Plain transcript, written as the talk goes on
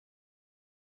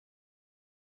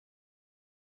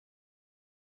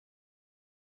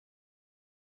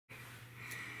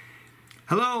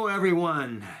Hello,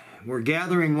 everyone. We're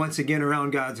gathering once again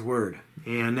around God's Word,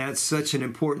 and that's such an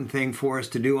important thing for us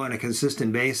to do on a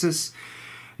consistent basis,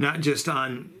 not just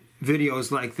on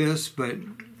videos like this, but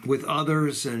with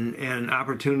others and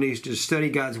opportunities to study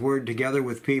God's Word together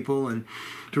with people and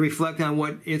to reflect on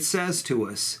what it says to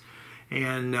us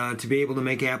and to be able to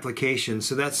make applications.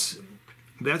 So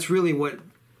that's really what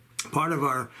part of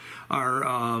our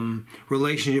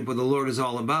relationship with the Lord is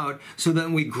all about, so that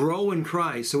we grow in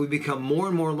Christ, so we become more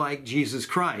and more like Jesus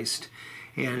Christ.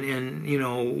 And you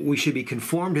know, we should be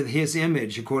conformed to His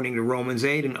image according to Romans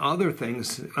 8 and other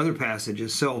things, other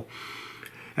passages. So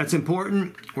that's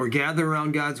important. We're gathered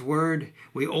around God's Word.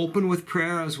 We open with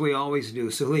prayer as we always do.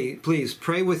 So please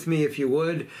pray with me if you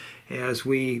would as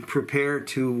we prepare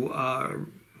to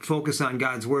focus on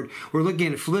God's Word. We're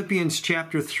looking at Philippians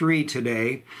chapter 3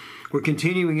 today. We're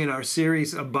continuing in our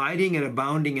series, Abiding and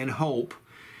Abounding in Hope,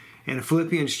 and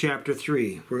Philippians chapter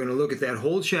 3. We're going to look at that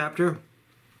whole chapter.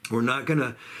 We're not going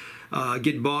to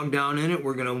get bogged down in it.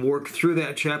 We're going to work through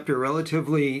that chapter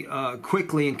relatively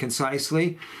quickly and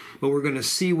concisely, but we're going to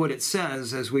see what it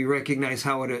says as we recognize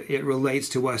how it relates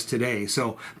to us today.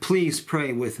 So please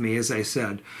pray with me, as I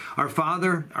said. Our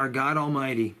Father, our God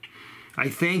Almighty, I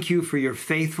thank you for your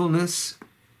faithfulness,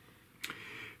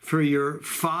 for your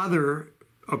Father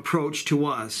approach to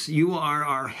us. You are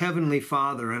our Heavenly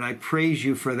Father, and I praise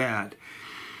you for that.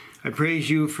 I praise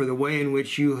you for the way in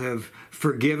which you have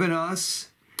forgiven us.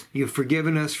 You've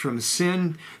forgiven us from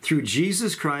sin through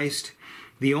Jesus Christ,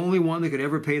 the only one that could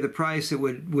ever pay the price that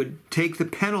would take the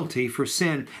penalty for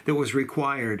sin that was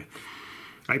required.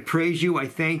 I praise you. I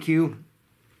thank you.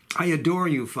 I adore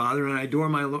you, Father, and I adore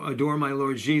my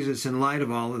Lord Jesus in light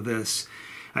of all of this.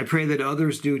 I pray that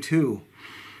others do too.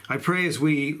 I pray as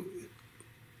we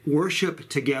worship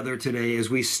together today, as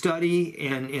we study,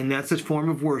 and that's a form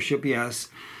of worship, yes,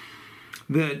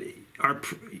 that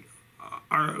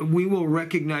we will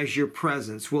recognize your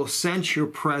presence, we'll sense your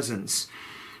presence,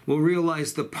 we'll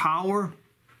realize the power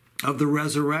of the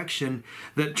resurrection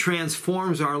that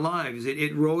transforms our lives.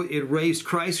 It raised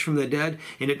Christ from the dead,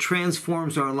 and it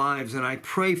transforms our lives. And I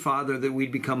pray, Father, that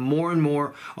we'd become more and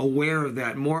more aware of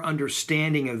that, more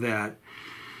understanding of that.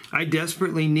 I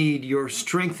desperately need your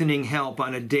strengthening help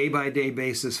on a day-by-day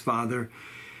basis, Father.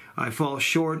 I fall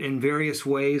short in various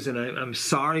ways, and I'm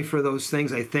sorry for those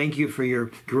things. I thank you for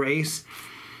your grace.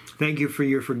 Thank you for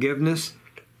your forgiveness.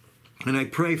 And I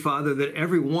pray, Father, that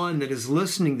everyone that is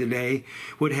listening today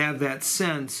would have that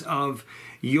sense of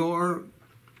your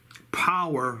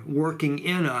power working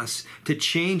in us to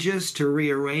change us, to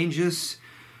rearrange us,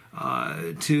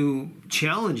 to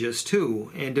challenge us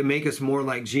too, and to make us more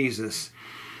like Jesus.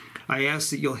 I ask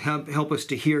that you'll help us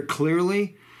to hear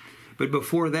clearly. But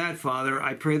before that, Father,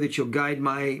 I pray that you'll guide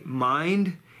my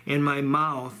mind and my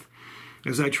mouth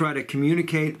as I try to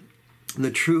communicate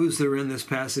the truths that are in this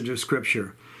passage of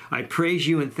Scripture. I praise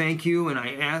you and thank you, and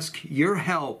I ask your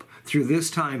help through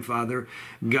this time, Father.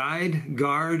 Guide,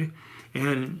 guard,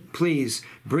 and please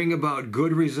bring about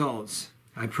good results.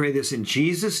 I pray this in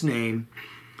Jesus' name.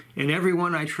 And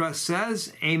everyone I trust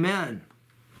says, amen.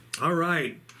 All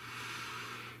right.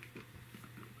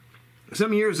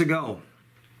 Some years ago,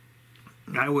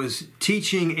 I was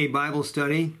teaching a Bible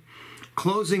study,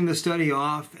 closing the study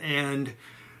off, and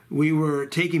we were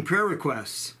taking prayer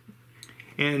requests.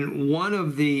 And one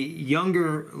of the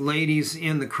younger ladies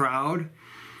in the crowd,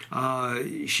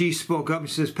 she spoke up and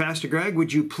says, Pastor Greg,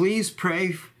 would you please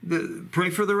pray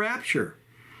for the rapture?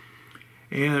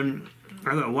 And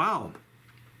I thought, wow,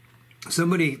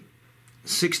 somebody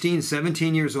 16,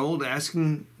 17 years old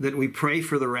asking that we pray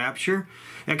for the rapture?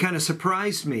 That kind of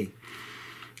surprised me.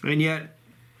 And yet,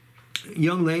 a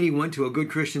young lady went to a good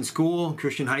Christian school,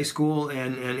 Christian high school,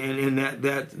 and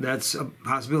that's a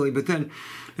possibility. But then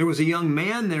there was a young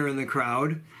man there in the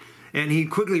crowd, and he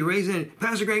quickly raised it,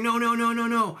 Pastor Greg,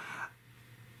 no.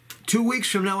 2 weeks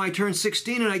from now I turn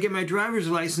 16 and I get my driver's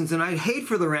license, and I'd hate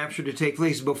for the rapture to take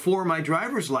place before my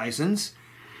driver's license.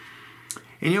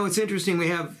 And you know, it's interesting, we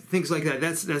have things like that.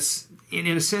 That's in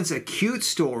a sense a cute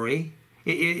story.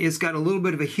 It's got a little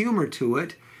bit of a humor to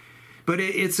it, but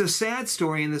it's a sad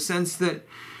story in the sense that,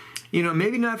 you know,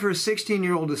 maybe not for a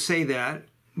 16-year-old to say that,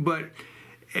 but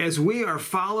as we are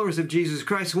followers of Jesus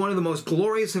Christ, one of the most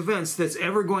glorious events that's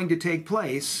ever going to take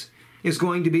place is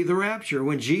going to be the rapture,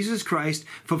 when Jesus Christ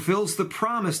fulfills the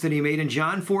promise that he made in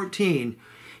John 14.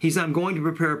 He said, I'm going to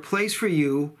prepare a place for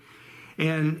you,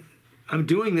 and I'm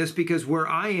doing this because where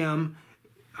I am,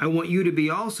 I want you to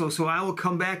be also, so I will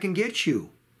come back and get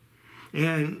you.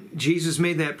 And Jesus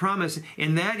made that promise,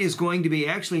 and that is going to be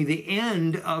actually the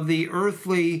end of the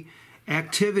earthly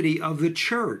activity of the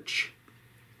church.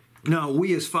 Now,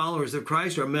 we as followers of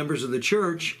Christ are members of the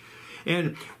church,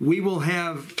 and we will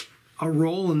have a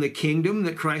role in the kingdom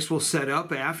that Christ will set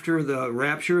up after the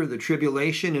rapture, the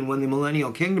tribulation, and when the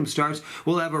millennial kingdom starts.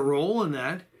 We'll have a role in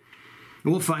that.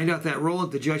 We'll find out that role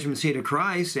at the judgment seat of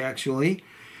Christ, actually.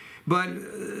 But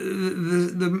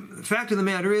the fact of the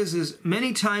matter is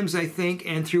many times I think,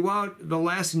 and throughout the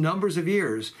last numbers of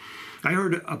years, I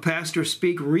heard a pastor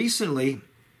speak recently,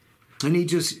 and he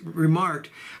just remarked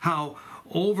how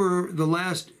over the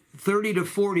last 30 to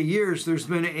 40 years, there's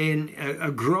been a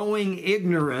growing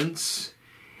ignorance,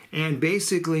 and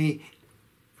basically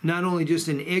not only just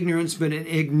an ignorance, but an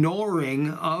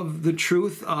ignoring of the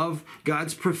truth of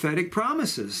God's prophetic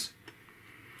promises.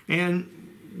 And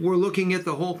we're looking at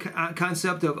the whole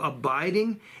concept of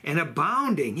abiding and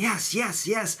abounding. Yes, yes,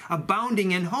 yes,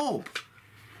 abounding in hope.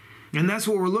 And that's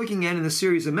what we're looking at in the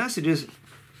series of messages.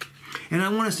 And I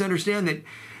want us to understand that,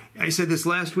 I said this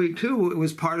last week too, it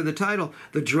was part of the title,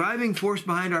 the driving force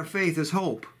behind our faith is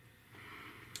hope.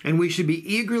 And we should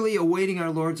be eagerly awaiting our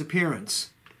Lord's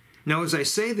appearance. Now, as I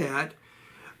say that,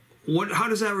 how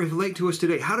does that relate to us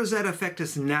today? How does that affect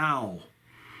us now?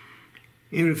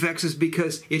 It affects us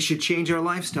because it should change our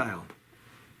lifestyle.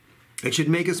 It should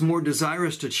make us more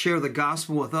desirous to share the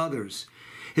gospel with others.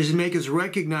 It should make us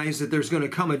recognize that there's going to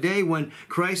come a day when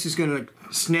Christ is going to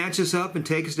snatch us up and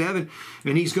take us to heaven,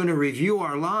 and he's going to review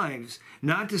our lives,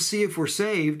 not to see if we're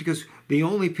saved, because the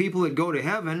only people that go to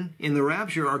heaven in the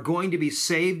rapture are going to be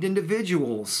saved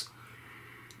individuals.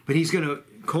 But he's going to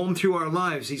comb through our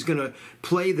lives. He's going to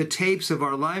play the tapes of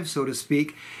our lives, so to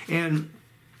speak, and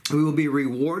we will be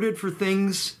rewarded for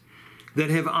things that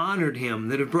have honored him,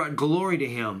 that have brought glory to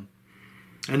him.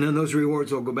 And then those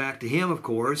rewards will go back to him, of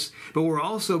course. But we're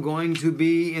also going to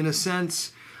be, in a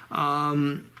sense,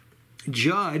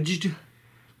 judged,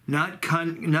 not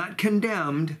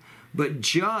condemned, but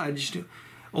judged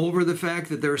over the fact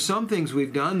that there are some things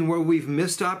we've done where we've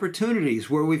missed opportunities,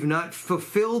 where we've not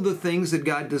fulfilled the things that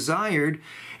God desired.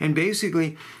 And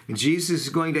basically, Jesus is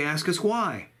going to ask us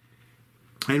why.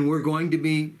 And we're going to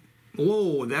be,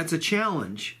 whoa, that's a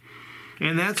challenge.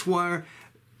 And that's why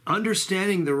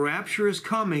understanding the rapture is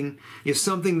coming is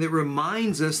something that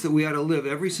reminds us that we ought to live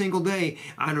every single day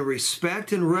out of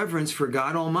respect and reverence for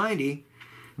God Almighty,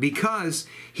 because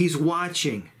he's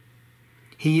watching.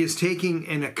 He is taking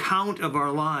an account of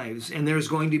our lives, and there's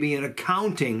going to be an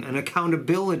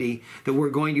accountability that we're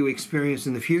going to experience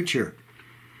in the future.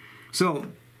 So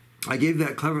I gave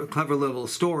that clever little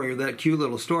story, or that cute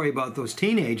little story about those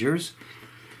teenagers.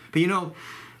 But you know,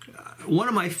 one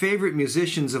of my favorite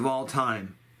musicians of all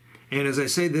time, and as I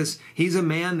say this, he's a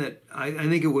man that I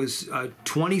think it was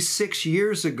 26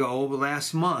 years ago,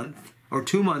 last month, or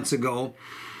 2 months ago,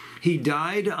 he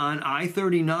died on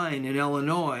I-39 in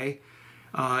Illinois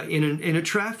in a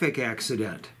traffic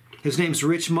accident. His name's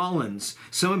Rich Mullins.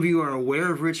 Some of you are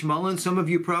aware of Rich Mullins, some of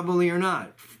you probably are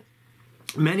not.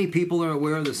 Many people are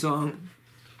aware of the song,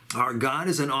 Our God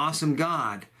is an Awesome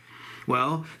God.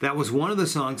 Well, that was one of the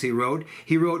songs he wrote.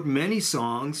 He wrote many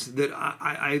songs that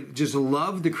I just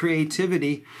love the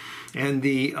creativity and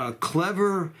the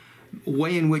clever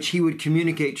way in which he would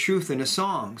communicate truth in his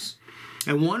songs.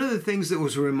 And one of the things that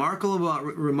was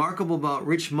remarkable about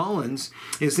Rich Mullins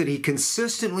is that he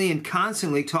consistently and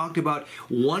constantly talked about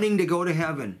wanting to go to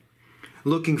heaven,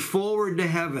 looking forward to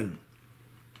heaven.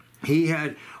 He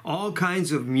had all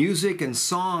kinds of music and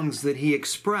songs that he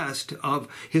expressed of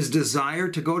his desire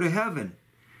to go to heaven.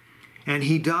 And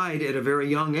he died at a very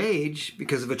young age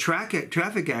because of a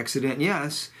traffic accident,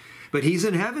 yes. But he's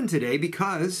in heaven today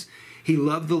because he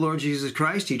loved the Lord Jesus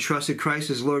Christ. He trusted Christ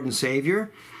as Lord and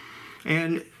Savior.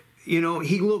 And, you know,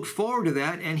 he looked forward to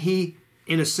that, and he,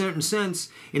 in a certain sense,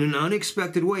 in an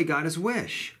unexpected way, got his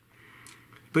wish.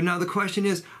 But now the question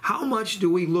is, how much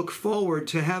do we look forward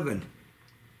to heaven?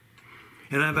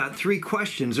 And I've got 3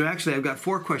 questions, or actually I've got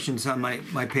 4 questions on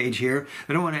my page here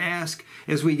that I want to ask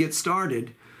as we get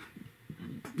started.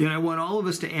 And I want all of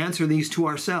us to answer these to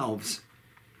ourselves.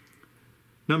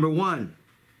 Number 1,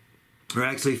 or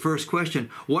actually first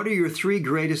question, what are your 3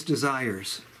 greatest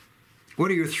desires? What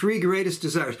are your 3 greatest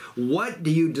desires? What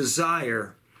do you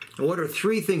desire? What are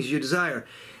 3 things you desire?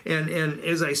 And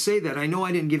as I say that, I know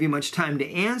I didn't give you much time to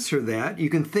answer that. You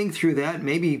can think through that,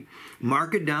 maybe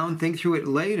mark it down, think through it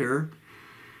later.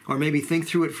 Or maybe think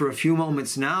through it for a few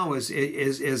moments now as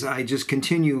I just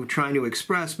continue trying to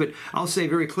express. But I'll say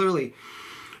very clearly,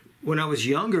 when I was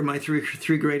younger, my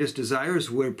three greatest desires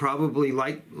were probably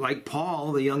like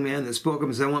Paul, the young man that spoke up,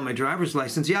 is I want my driver's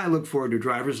license. Yeah, I look forward to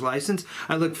driver's license.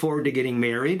 I look forward to getting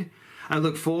married. I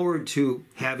look forward to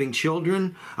having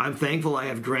children. I'm thankful I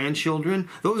have grandchildren.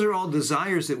 Those are all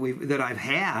desires that I've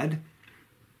had.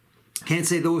 Can't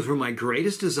say those were my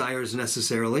greatest desires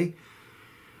necessarily.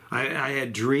 I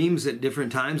had dreams at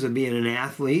different times of being an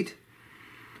athlete.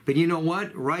 But you know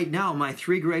what? Right now, my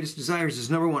three greatest desires is,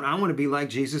 number one, I want to be like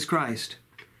Jesus Christ.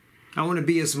 I want to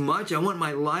be I want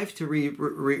my life to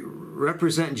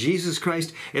represent Jesus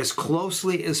Christ as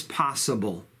closely as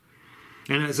possible.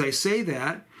 And as I say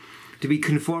that, to be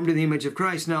conformed to the image of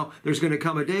Christ. Now, there's going to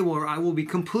come a day where I will be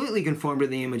completely conformed to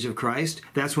the image of Christ.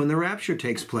 That's when the rapture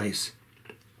takes place.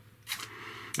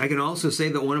 I can also say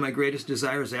that one of my greatest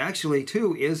desires actually,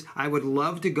 too, is I would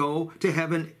love to go to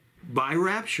heaven by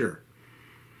rapture.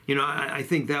 You know, I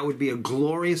think that would be a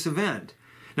glorious event.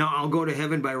 Now, I'll go to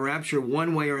heaven by rapture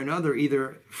one way or another,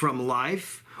 either from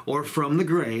life or from the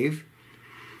grave.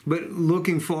 But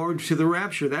looking forward to the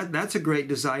rapture, that's a great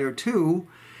desire, too.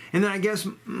 And then I guess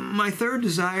my third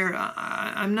desire,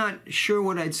 I'm not sure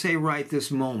what I'd say right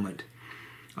this moment.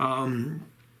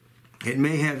 It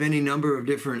may have any number of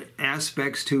different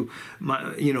aspects to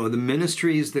my, the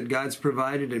ministries that God's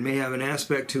provided. It may have an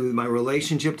aspect to my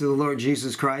relationship to the Lord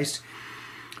Jesus Christ.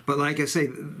 But like I say,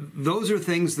 those are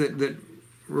things that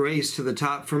rise to the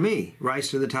top for me.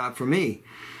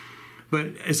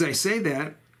 But as I say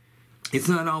that, it's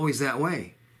not always that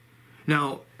way.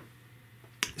 Now,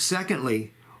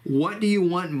 secondly, what do you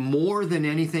want more than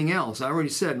anything else? I already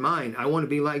said mine. I want to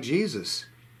be like Jesus.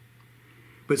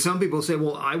 But some people say,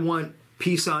 well, I want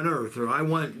peace on earth, or I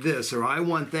want this, or I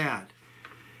want that.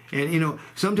 And,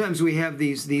 sometimes we have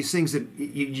these things that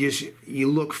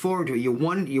you look forward to. You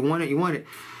want it.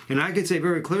 And I can say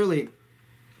very clearly,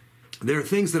 there are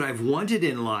things that I've wanted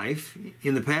in life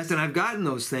in the past, and I've gotten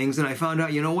those things, and I found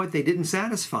out, they didn't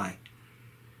satisfy.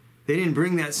 They didn't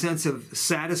bring that sense of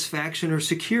satisfaction or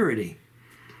security.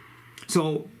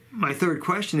 So my third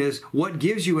question is, what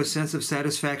gives you a sense of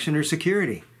satisfaction or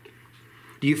security?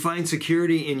 Do you find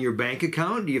security in your bank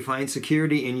account? Do you find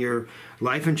security in your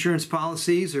life insurance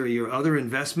policies or your other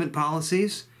investment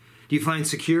policies? Do you find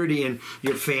security in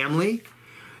your family?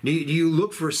 Do you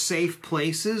look for safe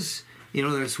places? In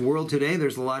this world today,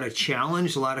 there's a lot of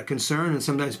challenge, a lot of concern, and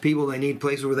sometimes people, they need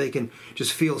places where they can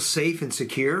just feel safe and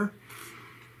secure.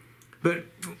 But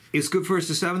it's good for us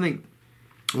to stop and think,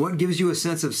 what gives you a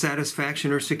sense of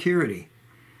satisfaction or security?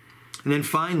 And then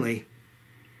finally,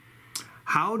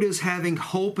 how does having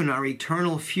hope in our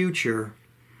eternal future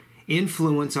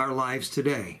influence our lives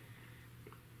today?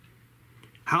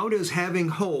 How does having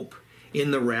hope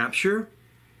in the rapture,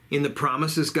 in the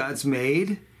promises God's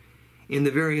made, in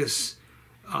the various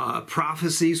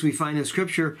prophecies we find in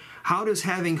Scripture, how does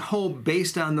having hope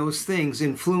based on those things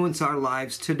influence our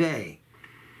lives today?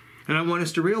 And I want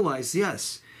us to realize,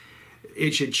 yes,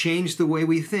 it should change the way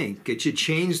we think. It should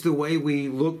change the way we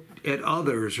look at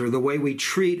others or the way we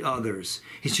treat others.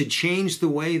 It should change the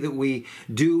way that we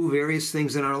do various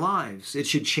things in our lives. It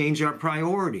should change our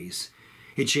priorities.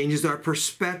 It changes our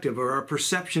perspective or our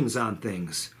perceptions on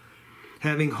things.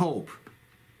 Having hope.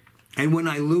 And when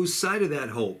I lose sight of that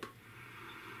hope,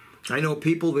 I know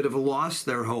people that have lost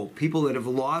their hope, people that have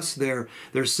lost their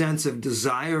sense of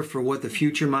desire for what the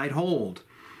future might hold.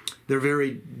 They're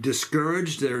very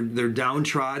discouraged, they're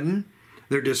downtrodden,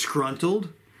 they're disgruntled.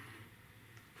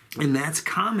 And that's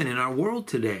common in our world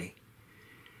today.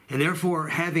 And therefore,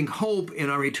 having hope in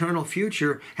our eternal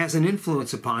future has an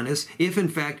influence upon us if, in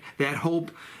fact, that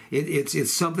hope,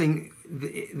 it's something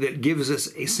that gives us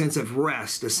a sense of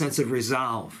rest, a sense of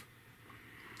resolve.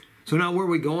 So now where are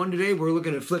we going today? We're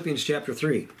looking at Philippians chapter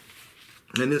 3.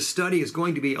 And this study is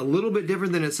going to be a little bit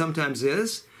different than it sometimes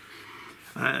is.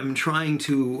 I'm trying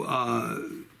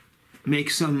to make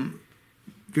some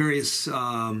various...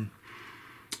 I'm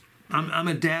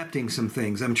adapting some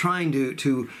things. I'm trying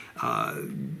to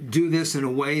do this in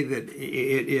a way that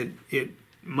it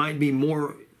might be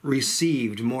more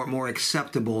received, more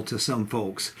acceptable to some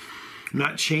folks. I'm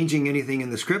not changing anything in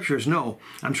the Scriptures. No,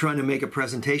 I'm trying to make a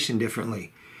presentation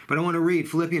differently. But I want to read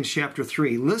Philippians chapter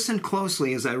 3. Listen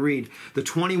closely as I read the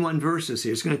 21 verses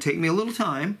here. It's going to take me a little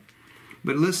time,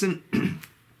 but listen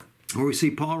where we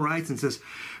see Paul writes and says,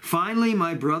 "Finally,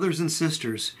 my brothers and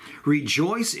sisters,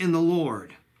 rejoice in the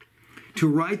Lord. To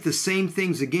write the same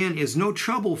things again is no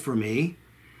trouble for me,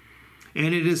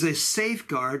 and it is a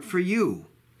safeguard for you.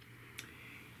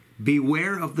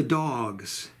 Beware of the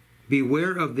dogs.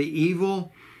 Beware of the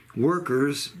evil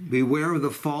workers. Beware of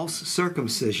the false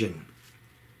circumcision."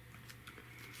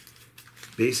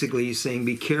 Basically, he's saying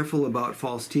be careful about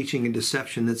false teaching and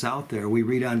deception that's out there. We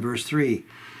read on verse 3,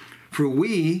 "For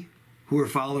we, who are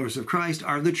followers of Christ,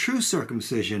 are the true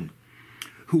circumcision,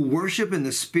 who worship in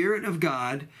the Spirit of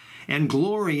God and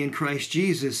glory in Christ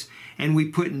Jesus, and we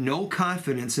put no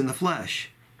confidence in the flesh.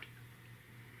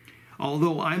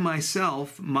 although I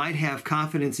myself might have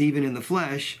confidence even in the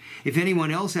flesh, if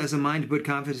anyone else has a mind to put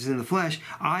confidence in the flesh,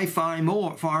 I far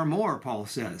more, Paul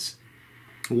says.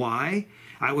 Why?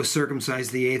 I was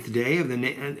circumcised the 8th day of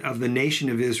the nation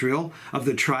of Israel, of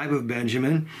the tribe of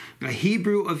Benjamin, a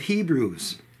Hebrew of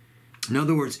Hebrews. In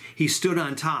other words, he stood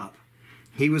on top.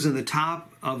 He was in the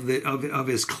top of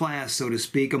his class, so to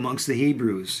speak, amongst the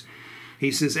Hebrews.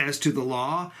 He says, as to the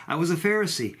law, I was a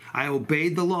Pharisee. I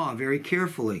obeyed the law very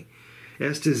carefully.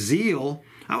 As to zeal,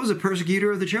 I was a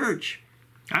persecutor of the church.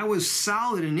 I was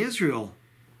solid in Israel,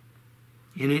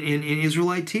 in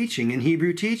Israelite teaching, in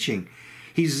Hebrew teaching.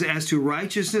 He says, as to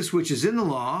righteousness which is in the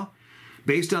law,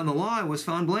 based on the law, I was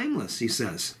found blameless, he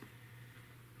says.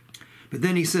 But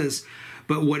then he says,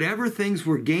 but whatever things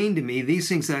were gained to me, these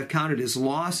things I have counted as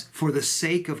loss for the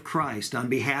sake of Christ, on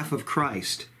behalf of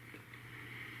Christ.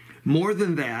 More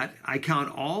than that, I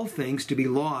count all things to be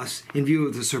loss in view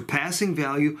of the surpassing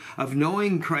value of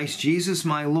knowing Christ Jesus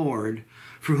my Lord,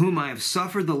 for whom I have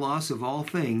suffered the loss of all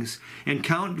things, and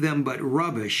count them but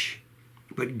rubbish,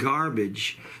 but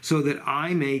garbage, so that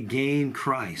I may gain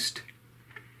Christ.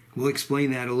 We'll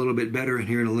explain that a little bit better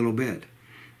here in a little bit.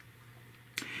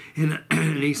 And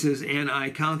he says, and I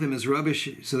count them as rubbish,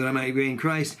 so that I may gain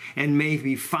Christ, and may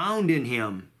be found in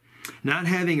him, not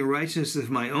having a righteousness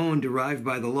of my own derived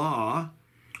by the law,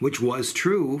 which was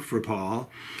true for Paul,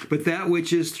 but that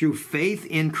which is through faith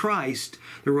in Christ,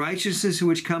 the righteousness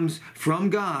which comes from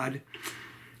God,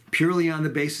 purely on the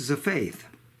basis of faith,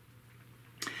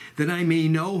 that I may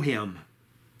know him,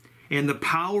 and the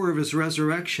power of his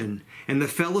resurrection, and the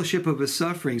fellowship of his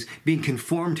sufferings, being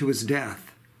conformed to his death,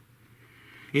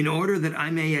 in order that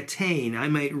I may attain, I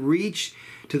might reach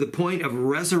to the point of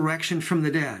resurrection from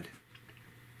the dead.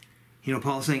 You know,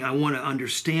 Paul's saying, I want to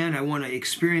understand, I want to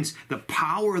experience the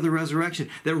power of the resurrection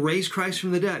that raised Christ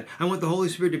from the dead. I want the Holy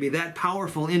Spirit to be that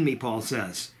powerful in me, Paul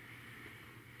says.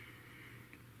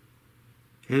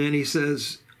 And then he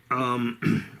says,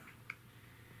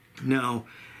 now,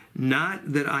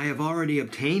 not that I have already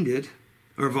obtained it,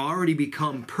 or have already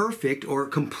become perfect or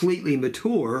completely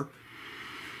mature,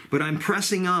 but I'm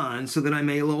pressing on so that I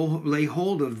may lay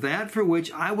hold of that for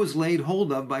which I was laid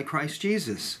hold of by Christ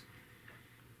Jesus.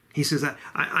 He says,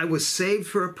 I was saved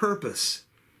for a purpose.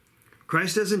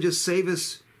 Christ doesn't just save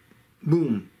us,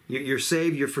 boom, you're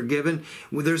saved, you're forgiven.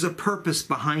 Well, there's a purpose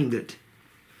behind it.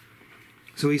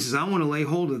 So he says, I want to lay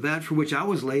hold of that for which I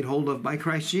was laid hold of by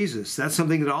Christ Jesus. That's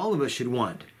something that all of us should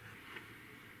want.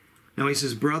 Now he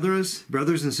says, brothers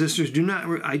and sisters,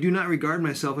 I do not regard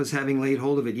myself as having laid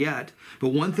hold of it yet,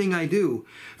 but one thing I do,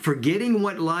 forgetting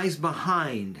what lies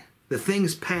behind, the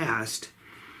things past,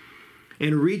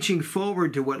 and reaching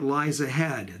forward to what lies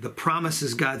ahead, the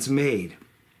promises God's made,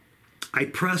 I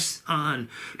press on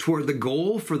toward the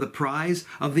goal for the prize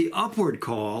of the upward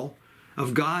call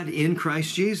of God in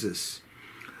Christ Jesus.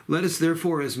 Let us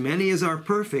therefore, as many as are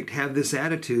perfect, have this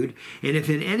attitude, and if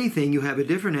in anything you have a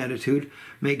different attitude,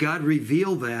 may God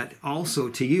reveal that also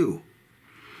to you.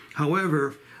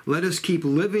 However, let us keep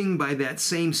living by that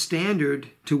same standard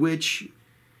to which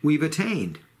we've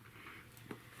attained.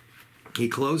 He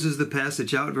closes the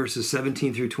passage out, verses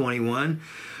 17 through 21.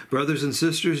 Brothers and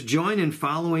sisters, join in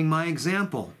following my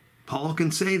example. Paul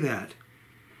can say that.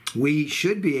 We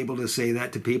should be able to say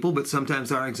that to people, but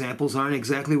sometimes our examples aren't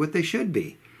exactly what they should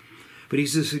be. But he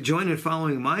says, join in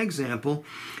following my example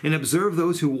and observe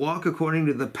those who walk according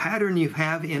to the pattern you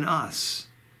have in us,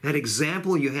 that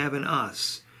example you have in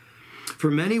us.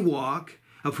 For many walk,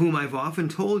 of whom I've often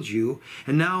told you,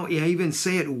 and now I even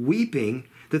say it weeping,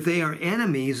 that they are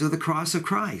enemies of the cross of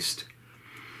Christ,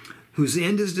 whose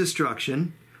end is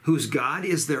destruction, whose God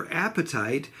is their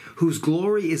appetite, whose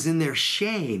glory is in their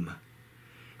shame,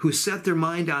 who set their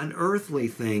mind on earthly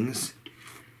things.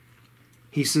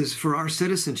 He says, for our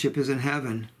citizenship is in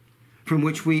heaven, from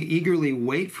which we eagerly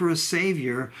wait for a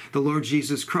Savior, the Lord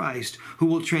Jesus Christ, who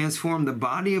will transform the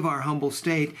body of our humble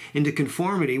state into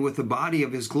conformity with the body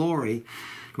of his glory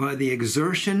by the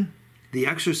exertion, the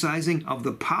exercising of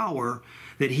the power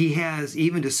that he has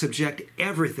even to subject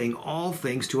everything, all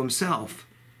things, to himself.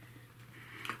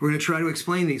 We're going to try to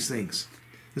explain these things.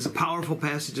 This is a powerful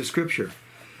passage of Scripture.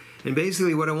 And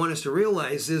basically what I want us to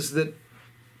realize is that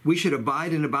we should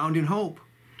abide and abound in hope.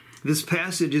 This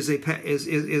passage is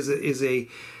a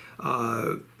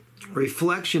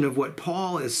reflection of what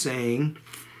Paul is saying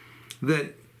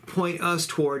that point us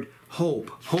toward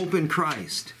hope in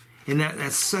Christ. And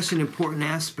that's such an important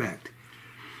aspect.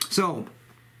 So,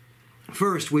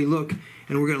 first we look,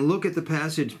 and we're going to look at the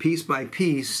passage piece by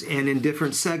piece and in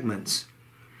different segments.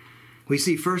 We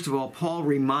see, first of all, Paul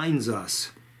reminds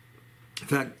us. In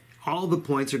fact, all the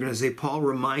points are going to say Paul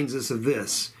reminds us of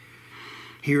this.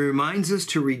 He reminds us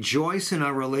to rejoice in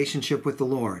our relationship with the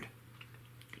Lord.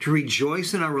 To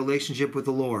rejoice in our relationship with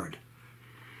the Lord.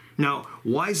 Now,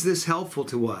 why is this helpful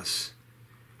to us?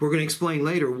 We're going to explain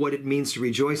later what it means to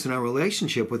rejoice in our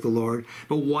relationship with the Lord,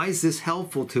 but why is this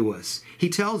helpful to us? He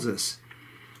tells us.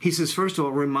 He says, first of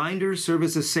all, reminders serve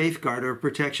as a safeguard or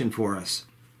protection for us.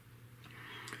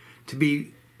 To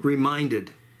be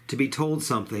reminded, to be told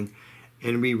something,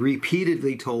 and be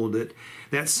repeatedly told it,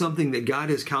 that's something that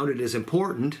God has counted as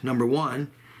important, number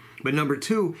one. But number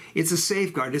two, it's a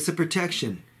safeguard, it's a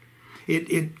protection.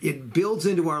 It builds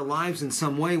into our lives in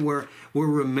some way where we're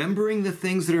remembering the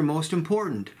things that are most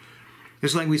important.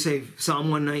 It's like we say, Psalm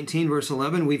 119, verse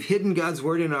 11, we've hidden God's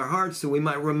word in our hearts that we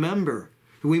might remember,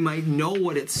 that we might know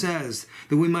what it says,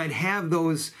 that we might have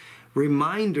those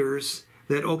reminders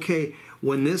that, okay,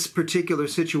 when this particular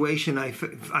situation, I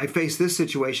face this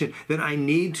situation, that I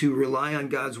need to rely on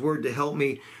God's word to help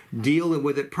me deal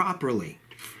with it properly.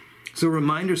 So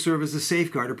reminders serve as a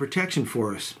safeguard or protection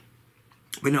for us.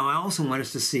 But now I also want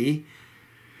us to see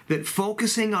that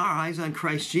focusing our eyes on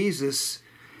Christ Jesus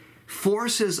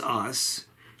forces us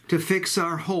to fix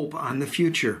our hope on the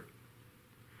future.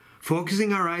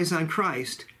 Focusing our eyes on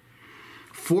Christ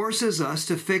forces us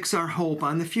to fix our hope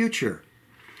on the future.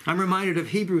 I'm reminded of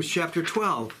Hebrews chapter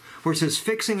 12, where it says,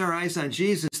 fixing our eyes on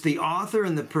Jesus, the author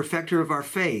and the perfecter of our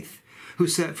faith, who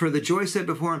said, for the joy set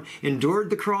before him, endured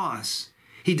the cross.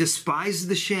 He despised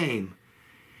the shame.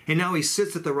 And now he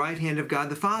sits at the right hand of God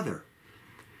the Father.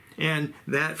 And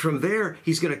that from there,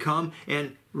 he's going to come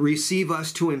and receive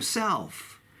us to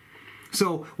himself.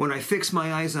 So when I fix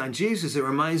my eyes on Jesus, it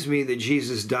reminds me that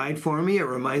Jesus died for me. It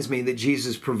reminds me that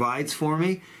Jesus provides for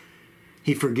me.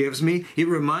 He forgives me. It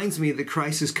reminds me that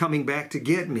Christ is coming back to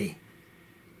get me.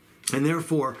 And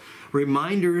therefore,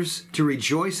 reminders to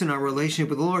rejoice in our relationship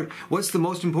with the Lord. What's the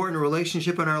most important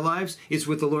relationship in our lives? It's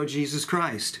with the Lord Jesus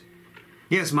Christ.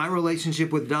 Yes, my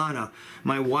relationship with Donna,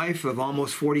 my wife of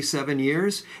almost 47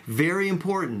 years, very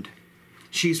important.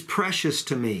 She's precious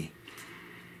to me.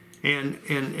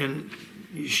 And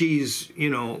she's,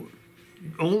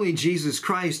 only Jesus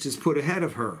Christ is put ahead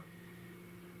of her.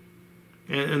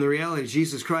 And the reality is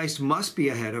Jesus Christ must be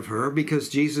ahead of her because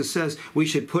Jesus says we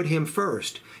should put him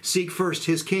first. Seek first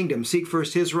his kingdom. Seek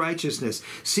first his righteousness.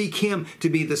 Seek him to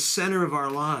be the center of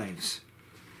our lives.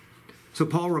 So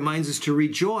Paul reminds us to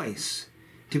rejoice,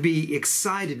 to be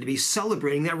excited, to be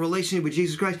celebrating that relationship with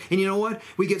Jesus Christ. And you know what?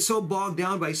 We get so bogged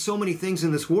down by so many things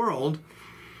in this world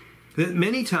that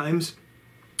many times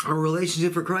our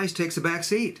relationship for Christ takes a back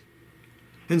seat.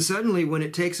 And suddenly, when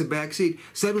it takes a back seat,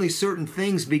 suddenly certain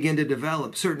things begin to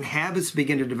develop, certain habits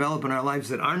begin to develop in our lives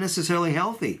that aren't necessarily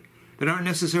healthy, that aren't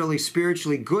necessarily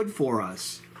spiritually good for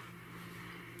us.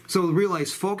 So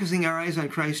realize focusing our eyes on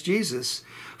Christ Jesus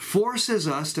forces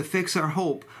us to fix our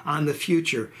hope on the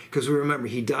future. Because we remember,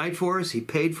 he died for us, he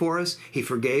paid for us, he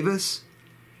forgave us,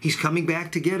 he's coming back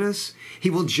to get us, he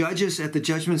will judge us at the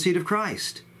judgment seat of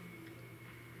Christ.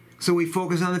 So we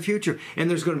focus on the future. And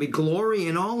there's going to be glory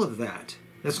in all of that.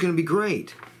 That's going to be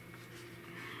great.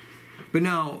 But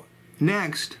now,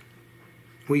 next,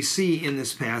 we see in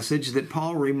this passage that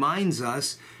Paul reminds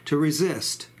us to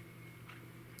resist.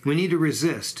 We need to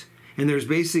resist. And there's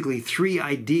basically three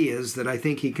ideas that I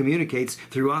think he communicates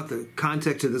throughout the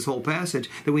context of this whole passage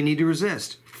that we need to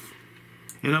resist.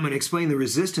 And I'm going to explain the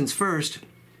resistance first.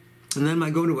 And then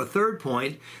I go to a third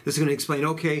point that's going to explain,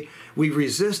 okay, we've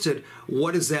resisted.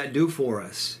 What does that do for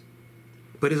us?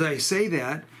 But as I say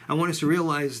that, I want us to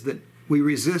realize that we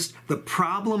resist the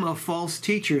problem of false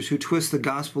teachers who twist the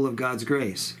gospel of God's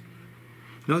grace.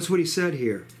 Notice what he said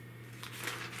here.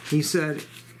 He said,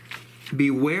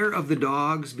 beware of the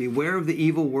dogs, beware of the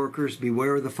evil workers,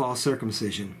 beware of the false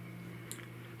circumcision.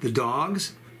 The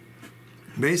dogs,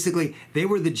 basically, they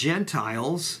were the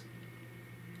Gentiles.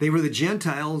 They were the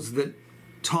Gentiles that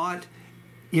taught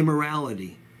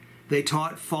immorality. They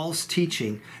taught false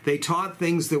teaching. They taught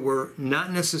things that were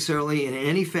not necessarily in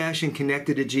any fashion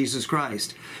connected to Jesus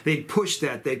Christ. They'd push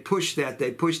that, they'd push that,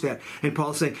 they'd push that. And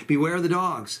Paul's saying, beware of the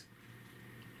dogs.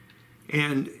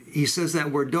 And he says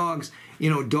that word dogs.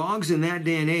 Dogs in that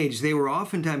day and age, they were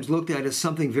oftentimes looked at as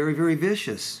something very, very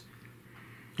vicious.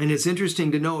 And it's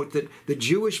interesting to note that the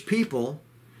Jewish people,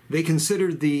 they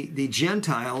considered the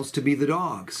Gentiles to be the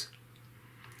dogs.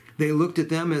 They looked at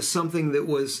them as something that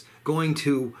was going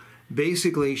to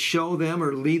basically show them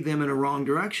or lead them in a wrong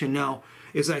direction. Now,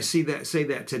 as I say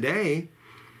that today,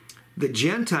 the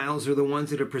Gentiles are the ones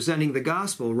that are presenting the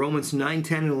gospel. Romans 9,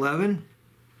 10, and 11,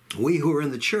 we who are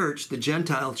in the church, the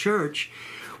Gentile church,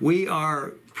 we are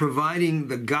providing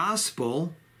the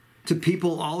gospel to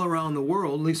people all around the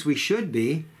world, at least we should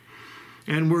be,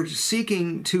 and we're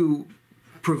seeking to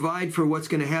provide for what's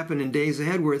going to happen in days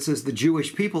ahead, where it says the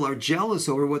Jewish people are jealous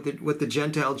over what the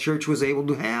Gentile church was able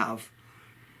to have.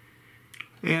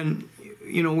 And,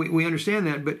 you know, we understand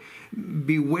that, but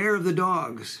beware of the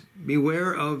dogs.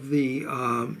 Beware of the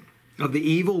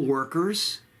evil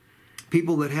workers,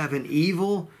 people that have an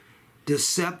evil,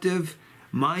 deceptive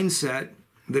mindset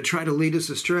that try to lead us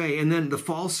astray. And then the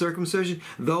false circumcision,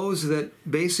 those that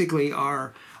basically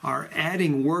are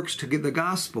adding works to get the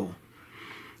gospel.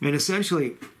 And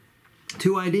essentially,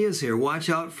 two ideas here.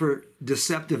 Watch out for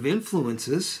deceptive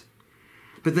influences,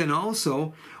 but then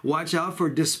also watch out for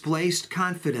displaced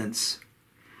confidence.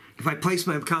 If I place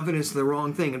my confidence in the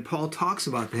wrong thing, and Paul talks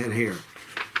about that here,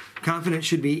 confidence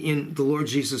should be in the Lord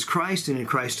Jesus Christ and in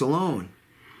Christ alone.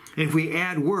 And if we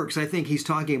add works, I think he's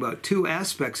talking about two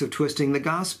aspects of twisting the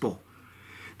gospel.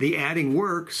 The adding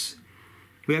works,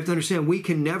 we have to understand we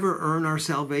can never earn our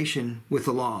salvation with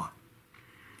the law.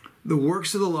 The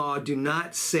works of the law do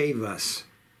not save us,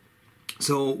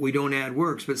 so we don't add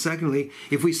works. But secondly,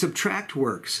 if we subtract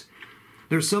works,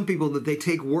 there's some people that they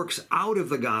take works out of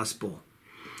the gospel.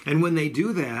 And when they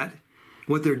do that,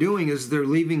 what they're doing is they're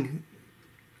leaving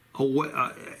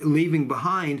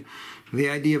behind the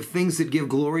idea of things that give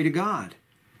glory to God.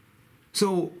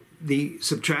 So the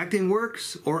subtracting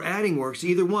works or adding works,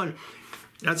 either one,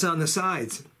 that's on the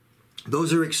sides.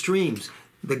 Those are extremes.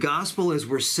 The gospel is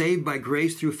we're saved by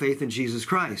grace through faith in Jesus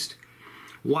Christ.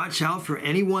 Watch out for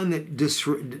anyone that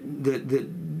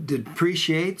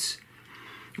depreciates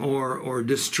or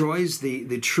destroys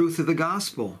the truth of the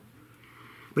gospel.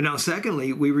 But now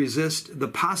secondly, we resist the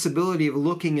possibility of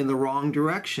looking in the wrong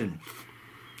direction.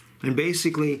 And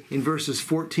basically, in verses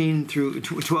 12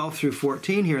 through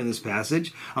 14 here in this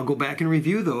passage, I'll go back and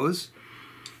review those.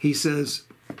 He says,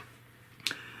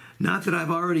 not that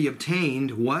I've already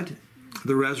obtained what?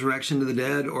 The resurrection of the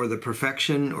dead, or the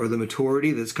perfection, or the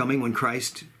maturity that's coming when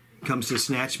Christ comes to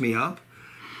snatch me up.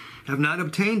 I've not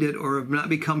obtained it, or have not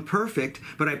become perfect,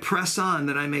 but I press on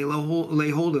that I may lay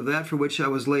hold of that for which I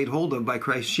was laid hold of by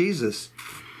Christ Jesus.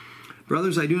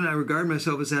 Brothers, I do not regard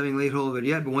myself as having laid hold of it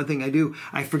yet, but one thing I do,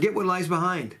 I forget what lies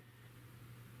behind.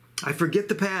 I forget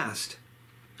the past.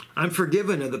 I'm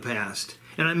forgiven of the past,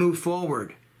 and I move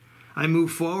forward. I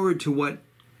move forward to what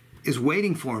is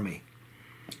waiting for me.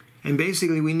 And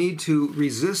basically, we need to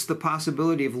resist the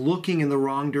possibility of looking in the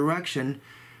wrong direction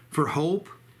for hope,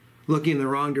 looking in the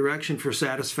wrong direction for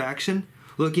satisfaction,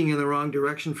 looking in the wrong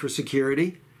direction for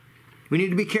security. We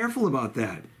need to be careful about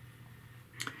that.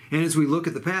 And as we look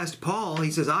at the past, Paul,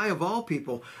 he says, I of all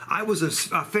people, I was a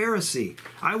Pharisee.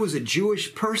 I was a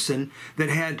Jewish person that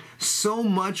had so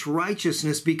much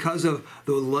righteousness because of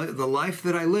the life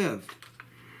that I lived.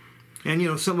 And, you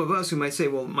know, some of us who might say,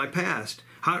 well, my past,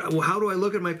 how do I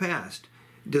look at my past?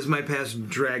 Does my past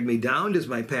drag me down? Does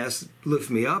my past lift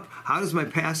me up? How does my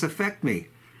past affect me?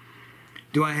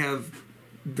 Do I have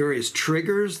various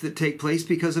triggers that take place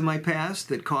because of my past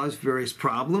that cause various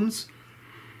problems?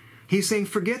 He's saying,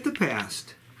 forget the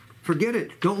past. Forget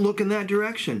it. Don't look in that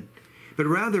direction. But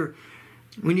rather,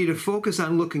 we need to focus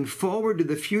on looking forward to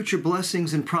the future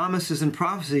blessings and promises and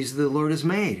prophecies that the Lord has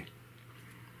made.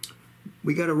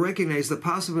 We got to recognize the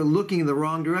possibility of looking in the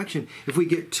wrong direction. If we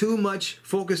get too much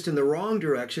focused in the wrong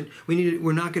direction,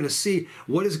 we're not going to see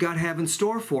what does God have in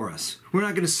store for us. We're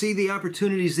not going to see the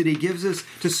opportunities that He gives us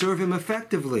to serve Him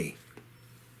effectively.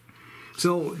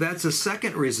 So that's a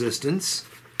second resistance.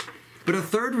 But a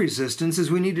third resistance is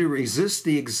we need to resist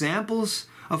the examples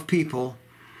of people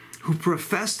who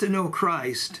profess to know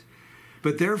Christ,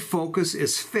 but their focus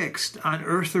is fixed on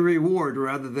earthly reward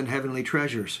rather than heavenly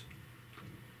treasures.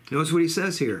 Notice what he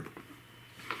says here.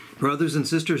 Brothers and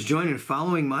sisters, join in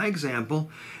following my example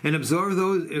and observe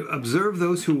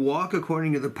those who walk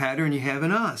according to the pattern you have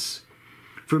in us.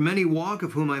 For many walk,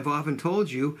 of whom I've often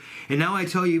told you, and now I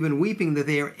tell you even weeping, that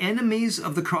they are enemies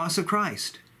of the cross of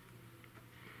Christ.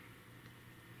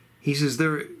 He says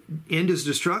their end is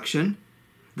destruction,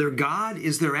 their God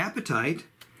is their appetite,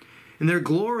 and their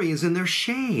glory is in their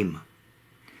shame.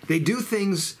 They do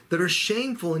things that are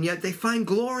shameful, and yet they find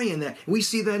glory in that. We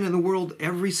see that in the world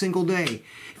every single day.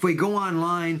 If we go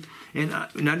online, and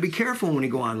not be careful when you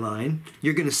go online,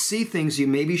 you're going to see things you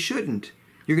maybe shouldn't.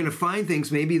 You're going to find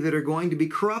things maybe that are going to be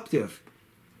corruptive.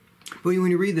 But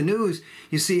when you read the news,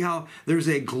 you see how there's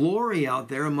a glory out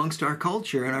there amongst our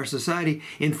culture and our society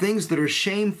in things that are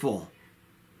shameful.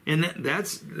 And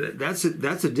that's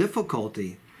a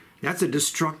difficulty. That's a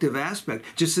destructive aspect.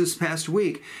 Just this past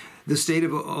week, the state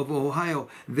of Ohio,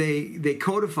 they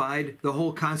codified the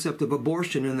whole concept of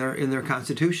abortion in their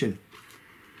constitution.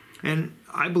 And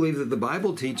I believe that the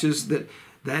Bible teaches that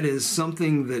that is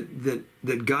something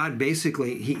that God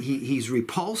basically, he's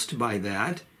repulsed by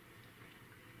that.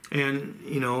 And,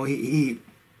 you know,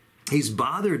 he's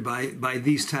bothered by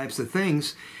these types of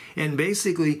things. And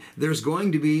basically, there's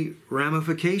going to be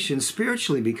ramifications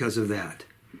spiritually because of that.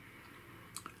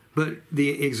 But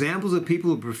the examples of people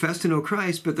who profess to know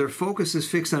Christ, but their focus is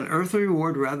fixed on earthly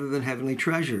reward rather than heavenly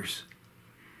treasures.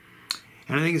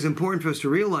 And I think it's important for us to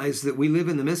realize that we live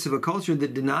in the midst of a culture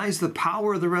that denies the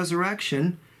power of the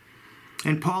resurrection.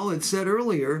 And Paul had said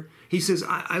earlier, he says,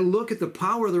 I look at the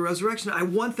power of the resurrection. I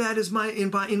want that as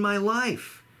in my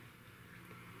life.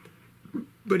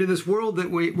 But in this world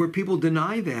where people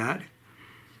deny that,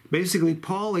 basically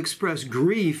Paul expressed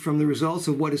grief from the results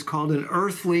of what is called an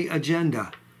earthly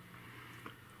agenda,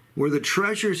 where the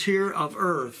treasures here of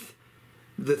earth,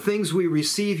 the things we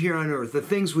receive here on earth, the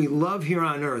things we love here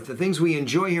on earth, the things we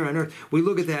enjoy here on earth, we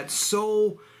look at that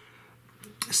so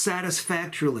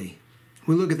satisfactorily.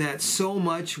 We look at that so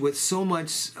much with so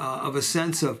much of a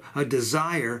sense of a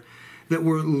desire that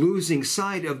we're losing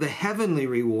sight of the heavenly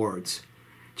rewards.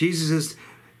 Jesus says,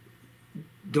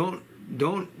 don't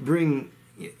bring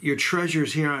your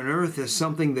treasures here on earth as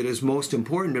something that is most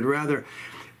important, but rather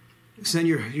send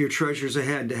your treasures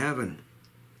ahead to heaven.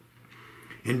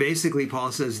 And basically,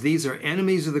 Paul says, these are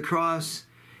enemies of the cross,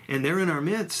 and they're in our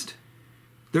midst.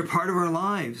 They're part of our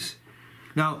lives.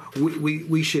 Now,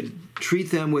 we should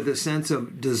treat them with a sense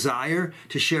of desire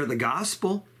to share the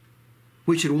gospel.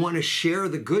 We should want to share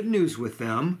the good news with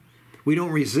them. We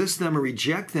don't resist them or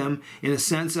reject them in a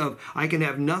sense of, I can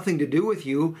have nothing to do with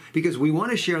you, because we want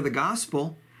to share the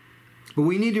gospel. But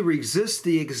we need to resist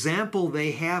the example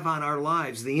they have on our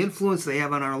lives, the influence they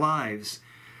have on our lives.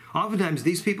 Oftentimes,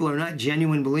 these people are not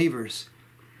genuine believers.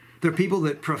 They're people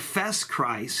that profess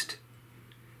Christ.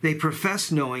 They profess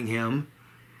knowing Him.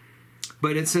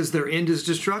 But it says their end is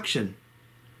destruction.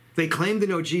 They claim to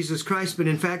know Jesus Christ, but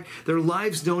in fact, their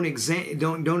lives don't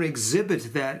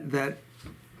exhibit that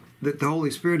the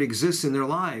Holy Spirit exists in their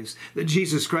lives, that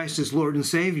Jesus Christ is Lord and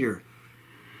Savior.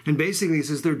 And basically, it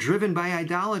says they're driven by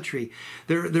idolatry.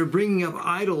 They're bringing up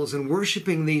idols and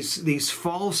worshiping these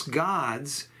false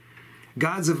gods,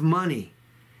 gods of money,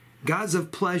 gods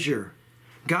of pleasure,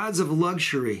 gods of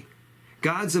luxury,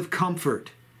 gods of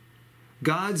comfort,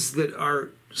 gods that are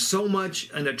so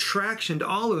much an attraction to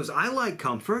all of us. I like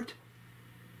comfort.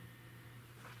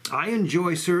 I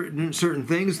enjoy certain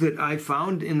things that I've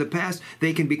found in the past.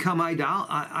 They can become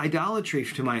idolatry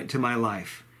to my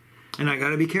life. And I got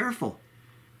to be careful.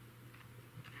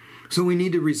 So we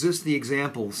need to resist the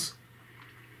examples.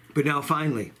 But now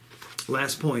finally,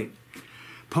 last point.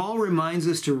 Paul reminds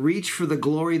us to reach for the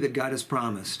glory that God has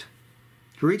promised.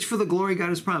 To reach for the glory God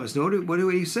has promised. Notice what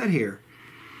he said here.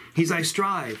 I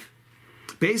strive.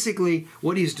 Basically,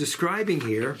 what he's describing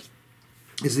here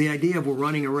is the idea of we're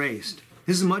running a race.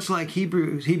 This is much like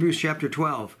Hebrews chapter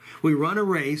 12. We run a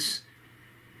race.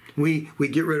 We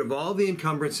get rid of all the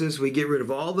encumbrances. We get rid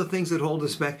of all the things that hold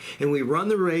us back. And we run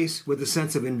the race with a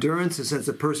sense of endurance, a sense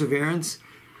of perseverance.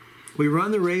 We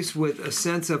run the race with a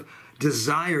sense of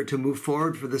desire to move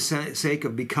forward for the sake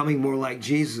of becoming more like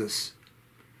Jesus.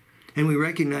 And we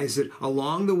recognize that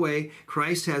along the way,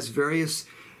 Christ has various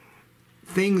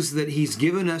things that He's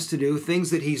given us to do, things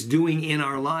that He's doing in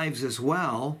our lives as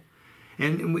well.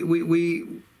 And we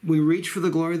reach for the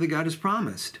glory that God has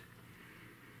promised.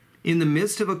 In the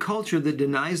midst of a culture that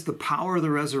denies the power of the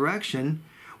resurrection,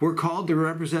 we're called to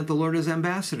represent the Lord as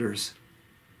ambassadors.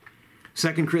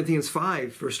 2 Corinthians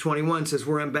 5, verse 21 says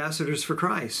we're ambassadors for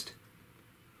Christ.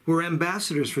 We're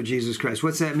ambassadors for Jesus Christ.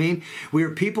 What's that mean? We are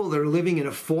people that are living in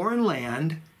a foreign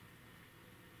land.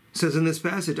 It says in this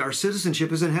passage, our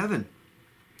citizenship is in heaven.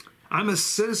 I'm a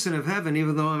citizen of heaven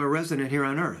even though I'm a resident here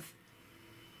on earth.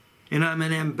 And I'm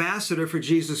an ambassador for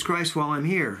Jesus Christ while I'm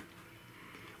here.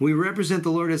 We represent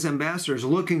the Lord as ambassadors,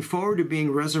 looking forward to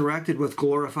being resurrected with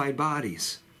glorified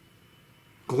bodies.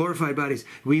 Glorified bodies.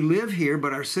 We live here,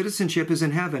 but our citizenship is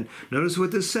in heaven. Notice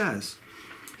what this says.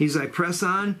 I press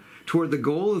on toward the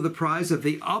goal of the prize of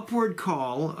the upward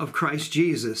call of Christ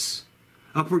Jesus.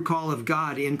 Upward call of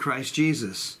God in Christ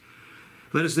Jesus.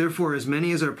 Let us therefore, as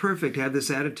many as are perfect, have this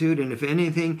attitude, and if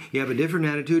anything, you have a different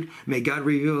attitude, may God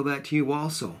reveal that to you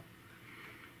also.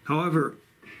 However,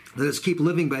 let us keep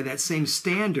living by that same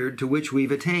standard to which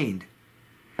we've attained.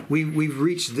 We've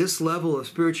reached this level of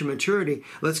spiritual maturity.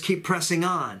 Let's keep pressing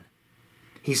on.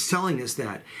 He's telling us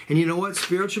that. And you know what?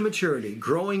 Spiritual maturity,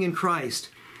 growing in Christ,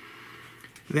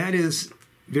 that is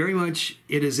very much,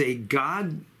 it is a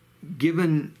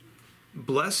God-given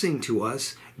blessing to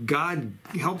us. God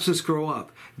helps us grow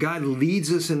up. God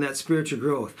leads us in that spiritual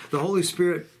growth. The Holy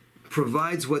Spirit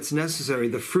provides what's necessary,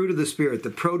 the fruit of the Spirit,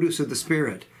 the produce of the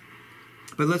Spirit.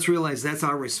 But let's realize that's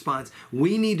our response.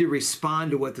 We need to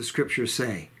respond to what the Scriptures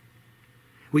say.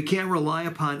 We can't rely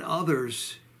upon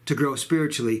others to grow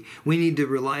spiritually. We need to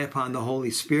rely upon the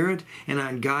Holy Spirit and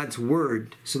on God's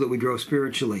Word so that we grow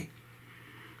spiritually.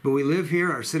 But we live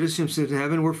here, our citizenship in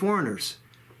heaven, we're foreigners.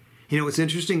 You know, it's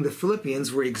interesting, the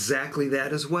Philippians were exactly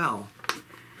that as well.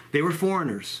 They were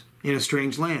foreigners in a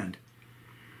strange land.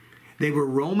 They were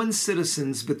Roman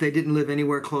citizens, but they didn't live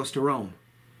anywhere close to Rome.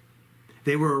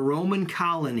 They were a Roman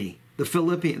colony, the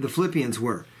Philippians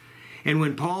were. And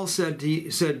when Paul said,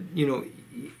 you know,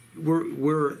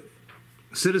 we're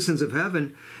citizens of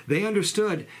heaven, they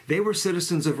understood they were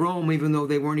citizens of Rome even though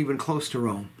they weren't even close to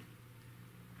Rome.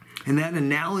 And that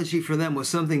analogy for them was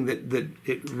something that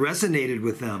it resonated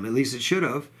with them, at least it should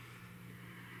have.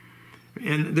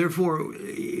 And therefore,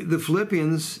 the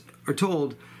Philippians are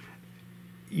told,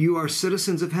 you are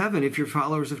citizens of heaven if you're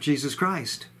followers of Jesus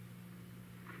Christ.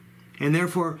 And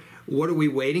therefore, what are we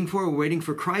waiting for? We're waiting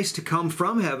for Christ to come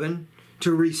from heaven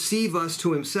to receive us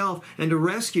to himself and to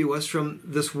rescue us from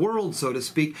this world, so to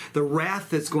speak, the wrath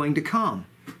that's going to come.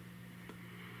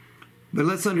 But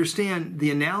let's understand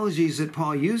the analogies that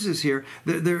Paul uses here,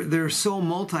 they're so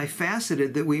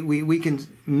multifaceted that we can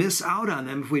miss out on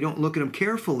them if we don't look at them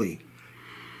carefully.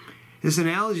 This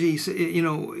analogy, you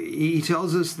know, he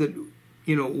tells us that,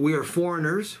 you know, we are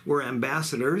foreigners, we're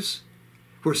ambassadors,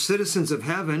 we're citizens of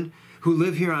heaven who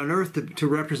live here on earth to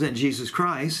represent Jesus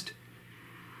Christ.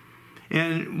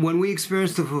 And when we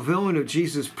experience the fulfillment of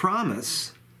Jesus'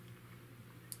 promise,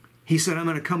 he said, I'm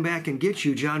going to come back and get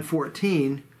you, John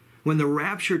 14. When the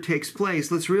rapture takes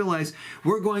place, let's realize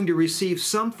we're going to receive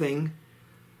something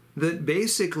that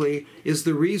basically is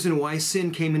the reason why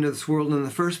sin came into this world in the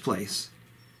first place.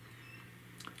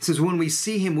 It says, when we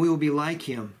see him, we will be like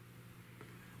him.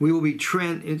 We will be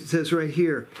it says right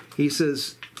here, he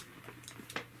says,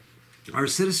 our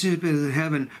citizenship is in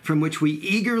heaven, from which we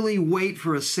eagerly wait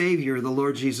for a Savior, the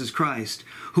Lord Jesus Christ,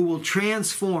 who will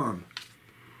transform.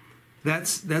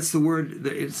 That's the word.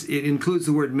 It includes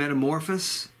the word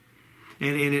metamorphosis,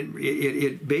 and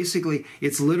it basically,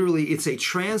 it's a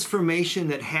transformation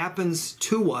that happens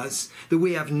to us that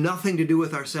we have nothing to do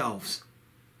with ourselves.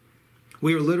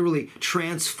 We are literally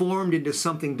transformed into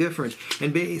something different.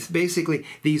 And basically,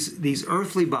 these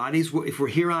earthly bodies, if we're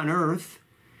here on earth,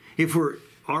 if we're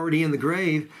already in the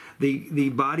grave, the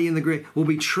body in the grave will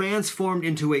be transformed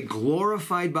into a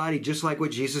glorified body, just like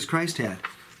what Jesus Christ had.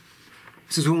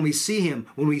 It says when we see him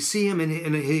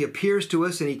and he appears to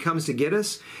us and he comes to get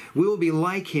us, we will be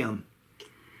like him.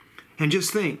 And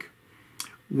just think,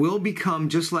 we'll become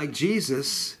just like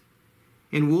Jesus,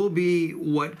 and we'll be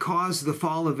what caused the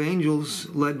fall of angels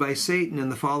led by Satan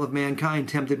and the fall of mankind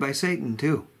tempted by Satan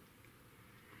too.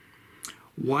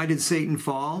 Why did Satan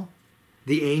fall?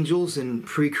 The angels in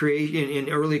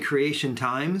early creation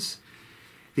times,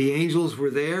 the angels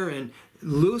were there, and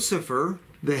Lucifer,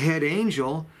 the head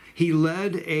angel, he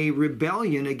led a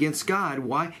rebellion against God.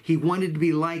 Why? He wanted to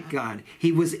be like God.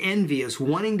 He was envious,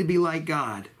 wanting to be like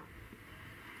God.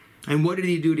 And what did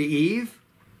he do to Eve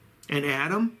and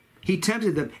Adam? He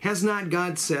tempted them. Has not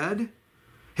God said?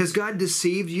 Has God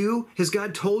deceived you? Has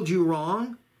God told you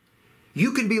wrong?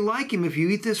 You can be like him if you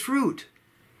eat this fruit.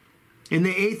 And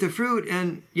they ate the fruit,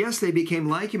 and yes, they became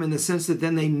like him in the sense that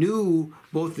then they knew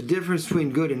both the difference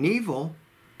between good and evil.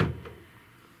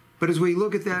 But as we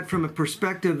look at that from a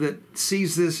perspective that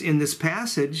sees this in this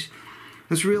passage,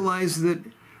 let's realize that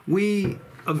we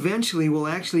eventually will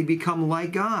actually become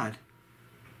like God.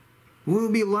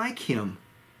 We'll be like him.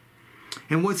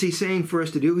 And what's he saying for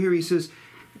us to do here? He says,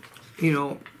 you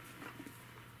know,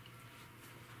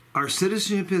 our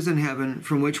citizenship is in heaven,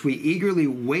 from which we eagerly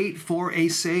wait for a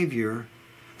Savior,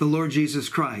 the Lord Jesus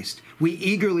Christ. We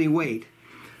eagerly wait.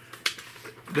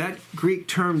 That Greek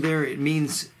term there, it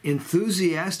means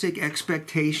enthusiastic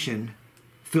expectation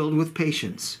filled with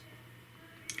patience.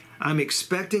 I'm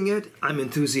expecting it. I'm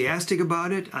enthusiastic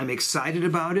about it. I'm excited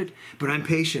about it, but I'm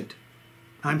patient.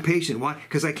 I'm patient. Why?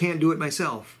 Because I can't do it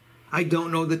myself. I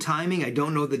don't know the timing. I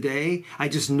don't know the day. I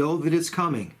just know that it's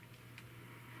coming.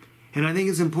 And I think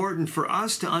it's important for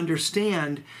us to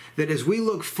understand that as we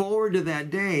look forward to that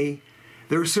day,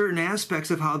 there are certain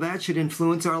aspects of how that should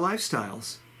influence our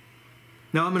lifestyles.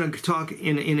 Now I'm going to talk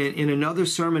in another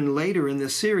sermon later in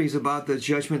this series about the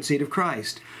judgment seat of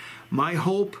Christ. My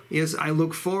hope is I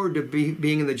look forward to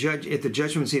being at the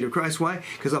judgment seat of Christ. Why?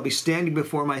 Because I'll be standing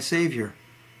before my Savior.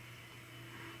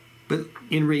 But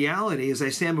in reality, as I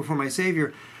stand before my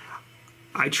Savior,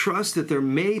 I trust that there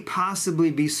may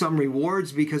possibly be some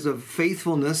rewards because of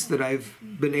faithfulness that I've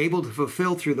been able to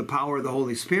fulfill through the power of the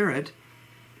Holy Spirit.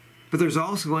 But there's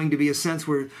also going to be a sense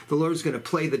where the Lord's going to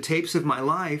play the tapes of my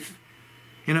life,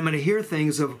 and I'm going to hear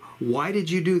things of, why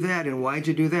did you do that, and why did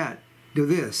you do that? Do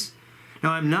this.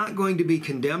 Now, I'm not going to be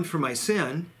condemned for my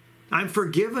sin. I'm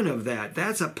forgiven of that.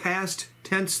 That's a past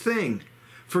tense thing.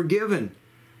 Forgiven.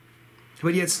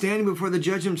 But yet, standing before the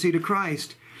judgment seat of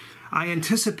Christ, I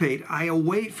anticipate, I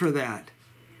await for that.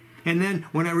 And then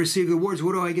when I receive the rewards,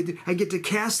 what do I get to? I get to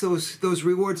cast those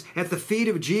rewards at the feet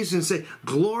of Jesus and say,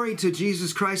 glory to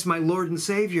Jesus Christ, my Lord and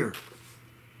Savior.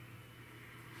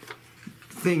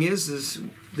 The thing is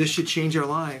this should change our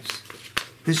lives.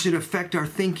 This should affect our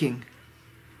thinking.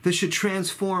 This should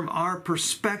transform our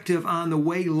perspective on the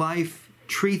way life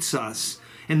treats us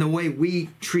and the way we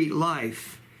treat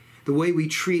life, the way we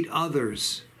treat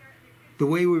others, the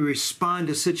way we respond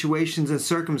to situations and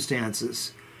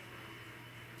circumstances.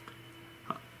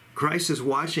 Christ is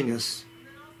watching us.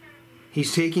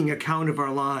 He's taking account of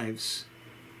our lives.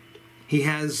 He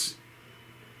has,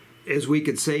 as we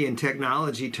could say in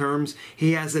technology terms,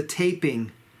 he has a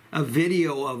taping, a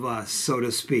video of us, so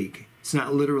to speak. It's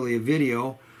not literally a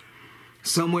video.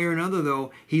 Some way or another,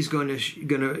 though, he's going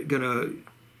to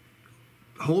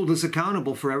hold us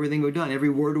accountable for everything we've done, every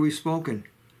word we've spoken.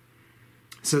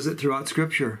 It says it throughout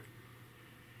Scripture.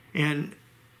 And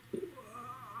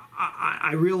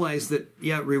I realize that,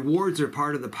 yeah, rewards are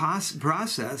part of the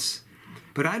process,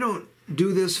 but I don't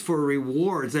do this for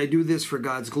rewards. I do this for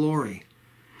God's glory.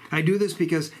 I do this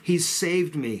because he's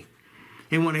saved me.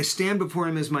 And when I stand before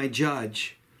him as my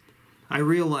judge, I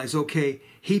realize, okay,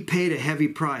 he paid a heavy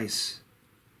price.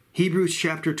 Hebrews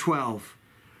chapter 12.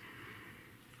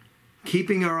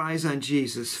 Keeping our eyes on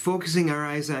Jesus, focusing our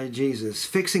eyes on Jesus,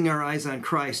 fixing our eyes on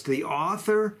Christ, the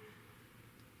author,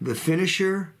 the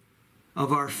finisher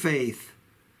of our faith,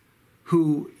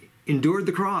 who endured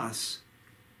the cross.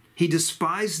 He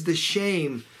despised the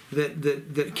shame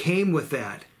that came with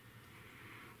that.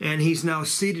 And he's now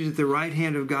seated at the right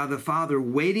hand of God the Father,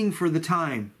 waiting for the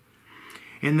time.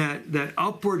 And that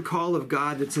upward call of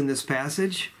God that's in this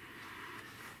passage,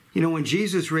 you know, when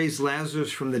Jesus raised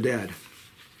Lazarus from the dead,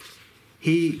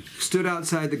 he stood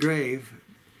outside the grave,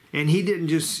 and he didn't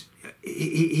just,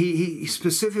 he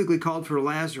specifically called for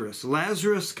Lazarus.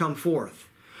 Lazarus, come forth.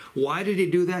 Why did he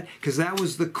do that? Because that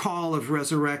was the call of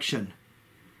resurrection.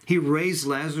 He raised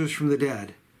Lazarus from the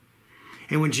dead.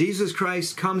 And when Jesus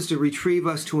Christ comes to receive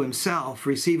us to himself,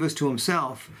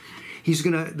 he's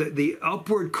going to, the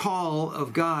upward call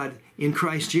of God in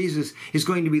Christ Jesus is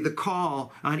going to be the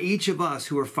call on each of us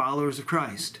who are followers of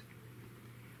Christ.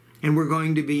 And we're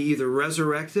going to be either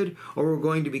resurrected or we're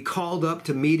going to be called up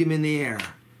to meet him in the air.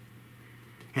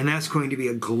 And that's going to be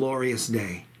a glorious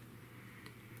day.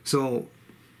 So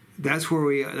that's where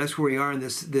we are in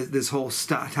this whole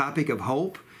topic of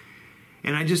hope.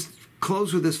 And I just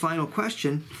close with this final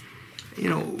question. You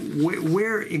know,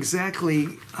 where exactly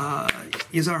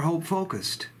is our hope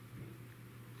focused?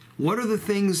 What are the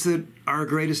things that are our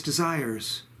greatest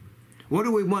desires? What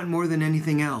do we want more than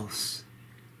anything else?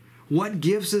 What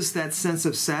gives us that sense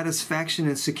of satisfaction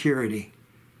and security?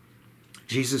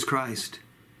 Jesus Christ.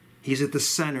 He's at the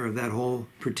center of that whole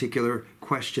particular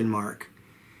question mark.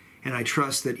 And I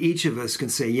trust that each of us can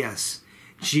say, yes,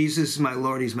 Jesus is my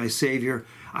Lord, he's my Savior.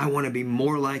 I want to be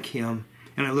more like him.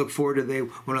 And I look forward to the day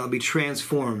when I'll be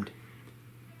transformed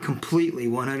completely,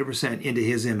 100% into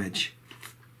his image.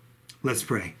 Let's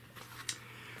pray.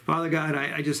 Father God,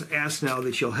 I just ask now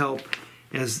that you'll help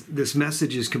as this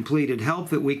message is completed. Help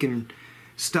that we can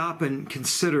stop and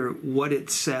consider what it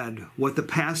said, what the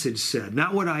passage said.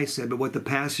 Not what I said, but what the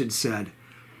passage said.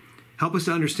 Help us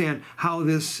to understand how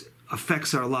this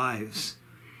affects our lives,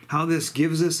 how this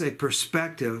gives us a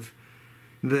perspective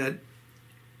that,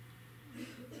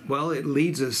 well, it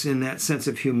leads us in that sense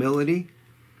of humility.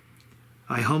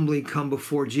 I humbly come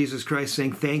before Jesus Christ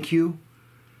saying, thank you.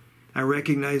 I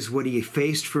recognize what he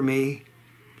faced for me.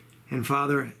 And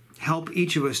Father, help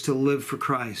each of us to live for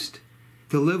Christ,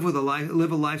 to live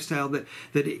a lifestyle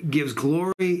that gives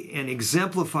glory and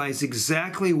exemplifies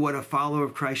exactly what a follower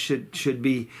of Christ should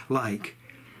be like.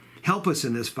 Help us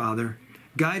in this, Father.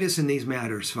 Guide us in these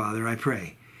matters, Father, I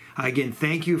pray. I again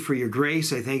thank you for your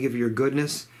grace. I thank you for your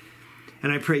goodness.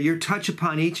 And I pray your touch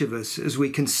upon each of us as we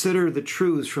consider the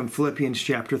truths from Philippians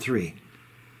chapter 3.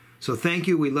 So thank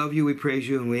you, we love you, we praise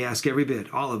you, and we ask every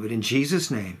bit, all of it, in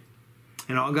Jesus' name.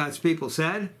 And all God's people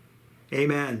said,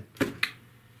 amen.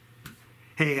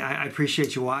 Hey, I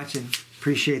appreciate you watching.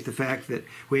 Appreciate the fact that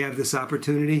we have this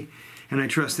opportunity, and I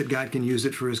trust that God can use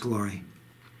it for his glory.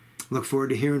 Look forward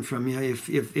to hearing from you.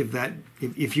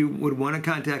 If you would want to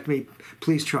contact me,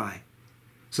 please try.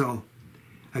 So,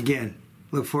 again,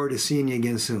 look forward to seeing you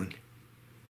again soon.